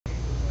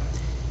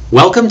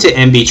Welcome to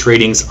MB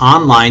Trading's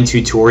online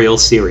tutorial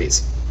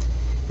series.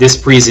 This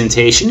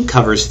presentation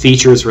covers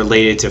features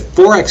related to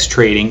Forex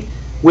trading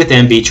with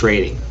MB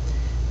Trading.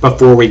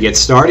 Before we get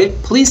started,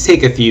 please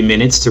take a few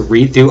minutes to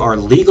read through our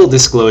legal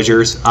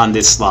disclosures on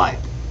this slide.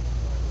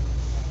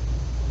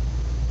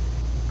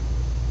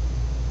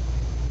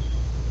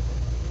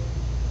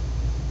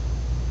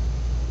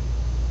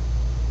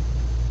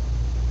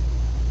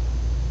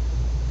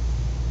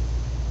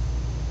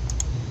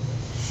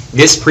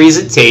 This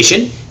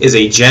presentation is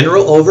a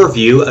general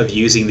overview of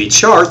using the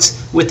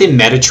charts within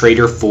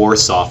MetaTrader 4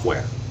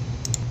 software.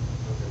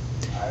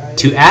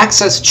 To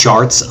access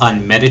charts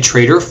on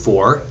MetaTrader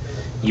 4,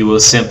 you will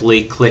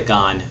simply click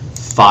on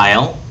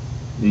File,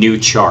 New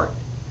Chart.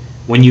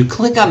 When you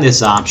click on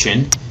this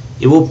option,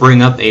 it will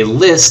bring up a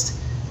list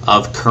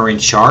of current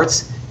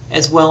charts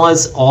as well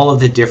as all of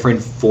the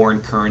different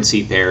foreign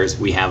currency pairs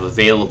we have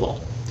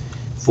available.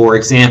 For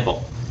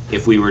example,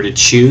 if we were to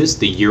choose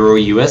the Euro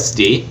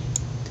USD,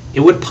 it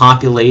would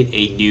populate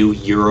a new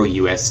Euro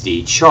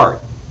USD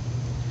chart.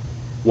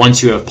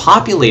 Once you have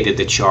populated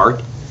the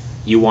chart,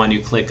 you want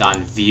to click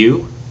on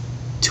View,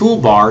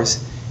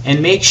 Toolbars,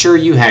 and make sure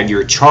you have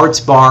your Charts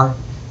bar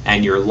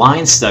and your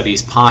line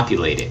studies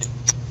populated.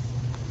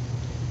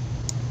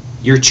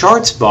 Your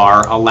Charts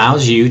bar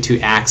allows you to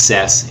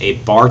access a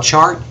bar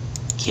chart,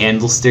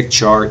 candlestick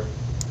chart,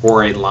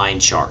 or a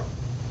line chart.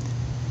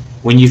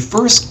 When you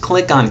first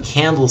click on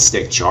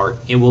Candlestick chart,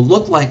 it will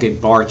look like a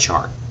bar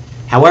chart.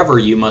 However,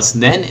 you must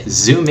then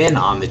zoom in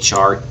on the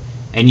chart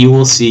and you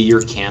will see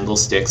your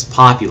candlesticks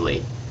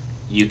populate.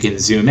 You can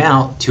zoom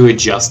out to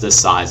adjust the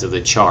size of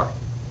the chart.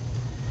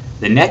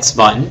 The next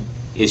button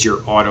is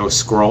your auto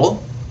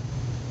scroll,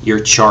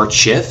 your chart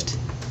shift,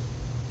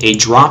 a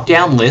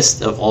drop-down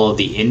list of all of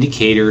the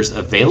indicators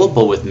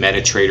available with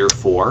MetaTrader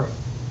 4,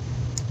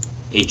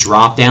 a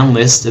drop-down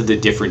list of the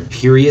different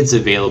periods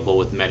available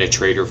with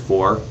MetaTrader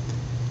 4,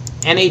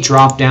 and a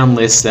drop-down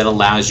list that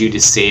allows you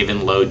to save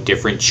and load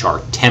different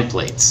chart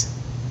templates.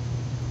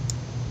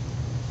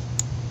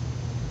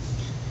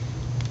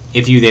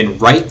 If you then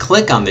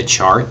right-click on the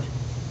chart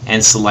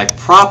and select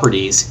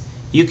Properties,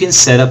 you can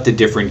set up the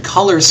different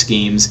color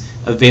schemes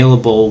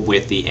available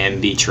with the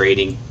MB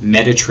Trading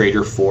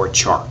MetaTrader 4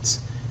 charts.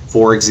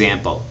 For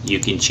example, you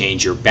can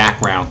change your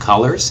background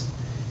colors,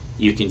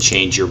 you can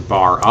change your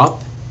bar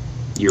up,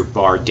 your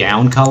bar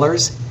down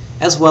colors,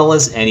 as well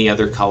as any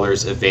other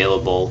colors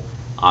available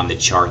on the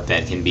chart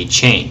that can be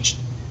changed.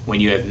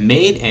 When you have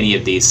made any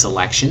of these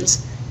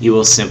selections, you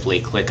will simply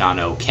click on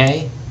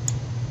OK,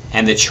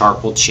 and the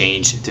chart will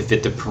change to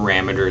fit the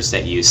parameters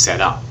that you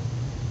set up.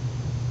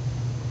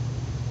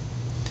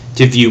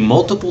 To view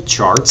multiple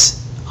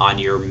charts on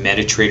your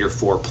MetaTrader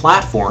 4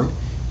 platform,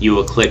 you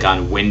will click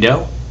on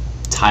Window,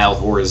 Tile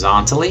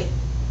Horizontally,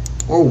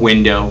 or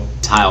Window,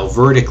 Tile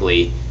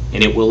Vertically,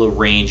 and it will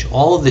arrange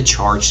all of the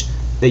charts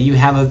that you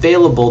have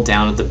available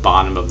down at the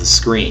bottom of the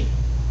screen.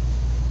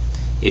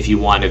 If you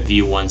want to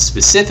view one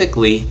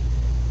specifically,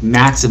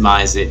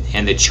 maximize it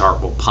and the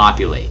chart will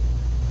populate.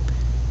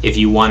 If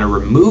you want to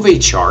remove a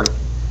chart,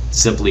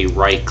 simply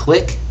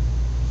right-click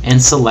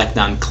and select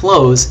on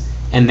Close,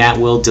 and that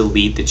will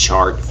delete the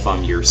chart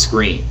from your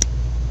screen.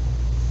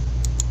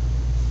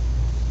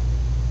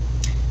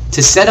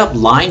 To set up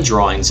line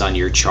drawings on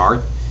your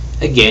chart,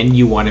 again,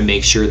 you want to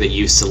make sure that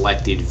you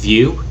selected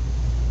View,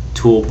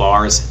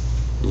 Toolbars,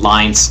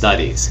 Line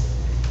Studies.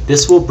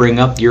 This will bring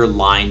up your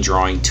line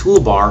drawing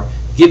toolbar,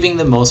 giving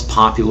the most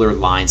popular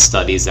line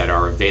studies that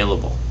are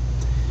available.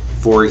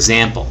 For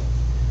example,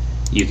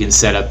 you can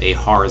set up a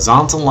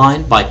horizontal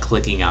line by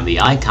clicking on the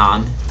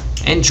icon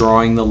and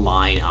drawing the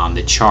line on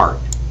the chart.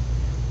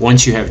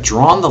 Once you have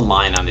drawn the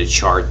line on the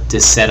chart, to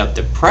set up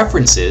the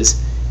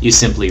preferences, you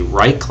simply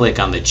right-click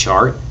on the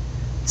chart,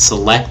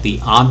 select the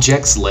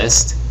Objects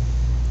list,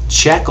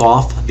 check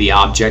off the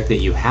object that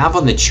you have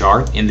on the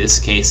chart, in this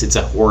case it's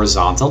a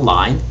horizontal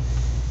line,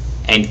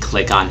 and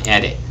click on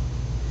Edit.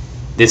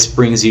 This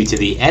brings you to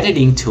the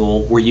editing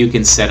tool where you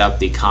can set up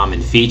the common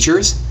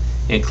features,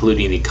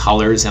 including the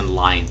colors and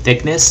line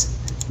thickness,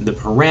 the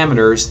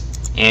parameters,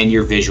 and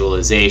your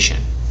visualization.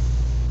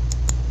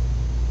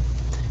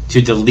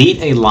 To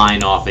delete a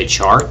line off a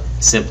chart,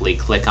 simply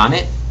click on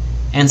it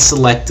and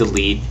select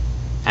Delete,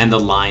 and the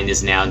line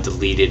is now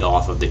deleted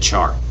off of the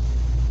chart.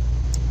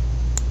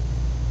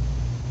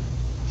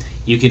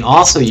 You can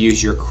also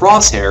use your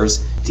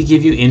crosshairs to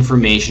give you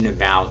information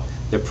about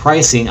the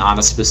pricing on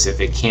a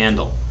specific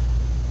candle.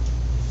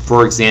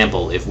 For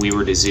example, if we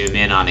were to zoom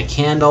in on a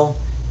candle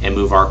and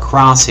move our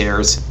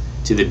crosshairs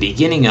to the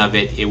beginning of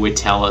it, it would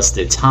tell us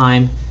the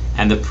time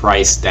and the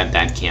price that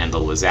that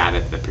candle was at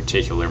the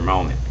particular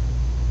moment.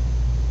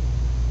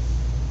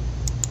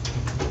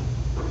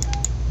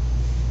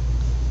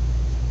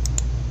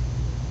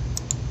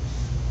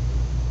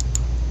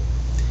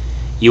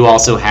 You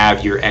also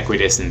have your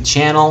equidistant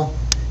channel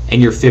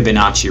and your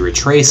Fibonacci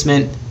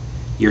retracement,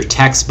 your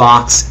text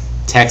box,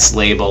 text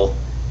label,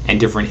 and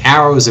different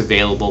arrows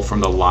available from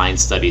the Line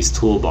Studies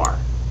toolbar.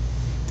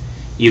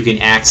 You can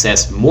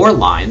access more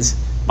lines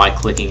by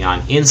clicking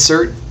on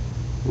Insert,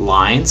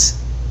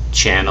 Lines,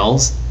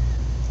 channels,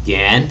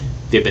 Gann,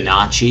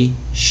 Fibonacci,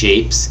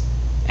 shapes,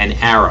 and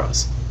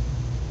arrows.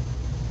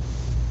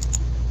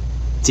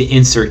 To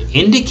insert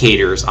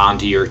indicators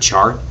onto your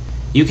chart,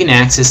 you can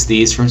access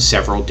these from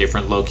several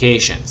different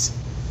locations.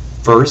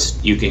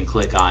 First, you can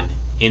click on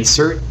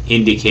Insert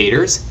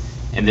Indicators,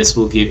 and this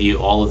will give you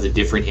all of the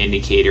different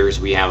indicators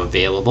we have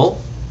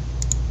available.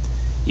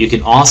 You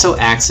can also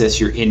access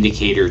your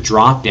indicator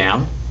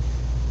drop-down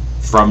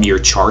from your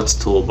Charts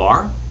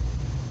toolbar,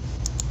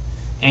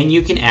 and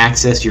you can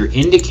access your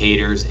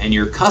indicators and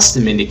your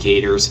custom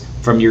indicators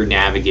from your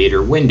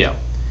Navigator window.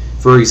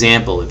 For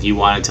example, if you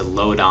wanted to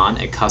load on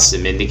a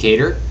custom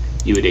indicator,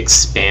 you would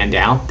expand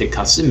out the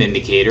custom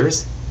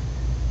indicators,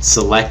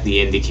 select the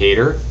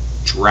indicator,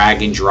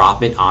 drag and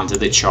drop it onto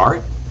the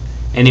chart,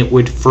 and it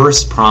would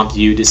first prompt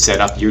you to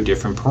set up your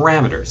different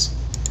parameters.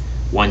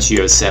 Once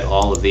you have set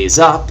all of these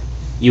up,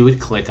 you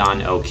would click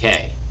on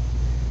OK,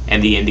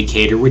 and the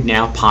indicator would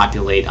now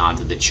populate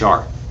onto the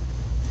chart.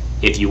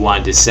 If you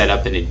wanted to set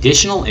up an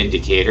additional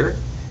indicator,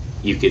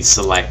 you could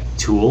select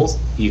Tools,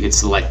 you could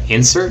select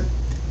Insert,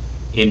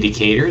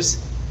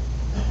 Indicators,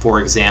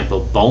 for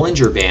example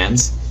Bollinger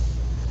Bands,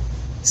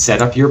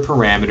 set up your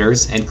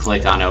parameters and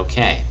click on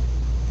OK.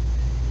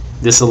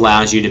 This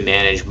allows you to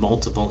manage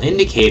multiple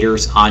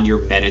indicators on your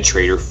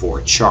MetaTrader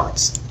 4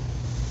 charts.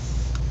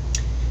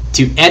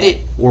 To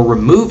edit or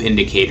remove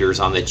indicators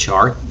on the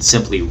chart,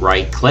 simply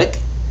right-click,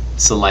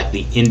 select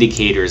the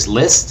Indicators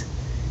list,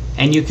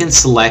 and you can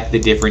select the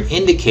different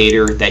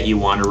indicator that you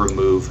want to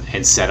remove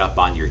and set up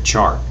on your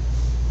chart.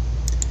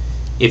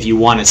 If you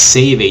want to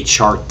save a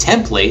chart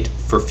template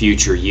for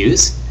future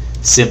use,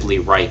 simply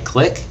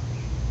right-click,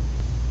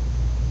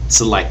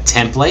 select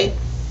Template,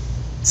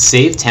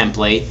 Save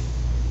Template,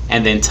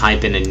 and then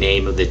type in the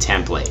name of the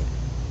template.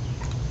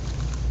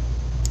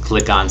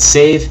 Click on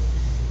Save,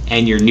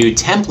 and your new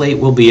template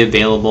will be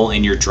available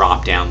in your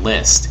drop-down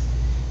list.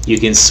 You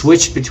can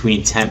switch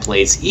between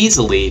templates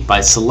easily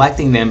by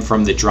selecting them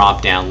from the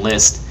drop-down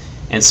list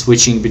and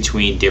switching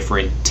between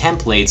different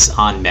templates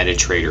on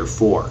MetaTrader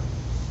 4.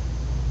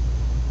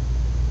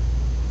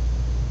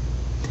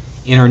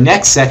 In our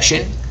next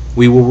section,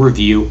 we will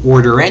review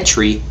order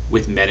entry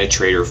with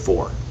MetaTrader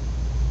 4.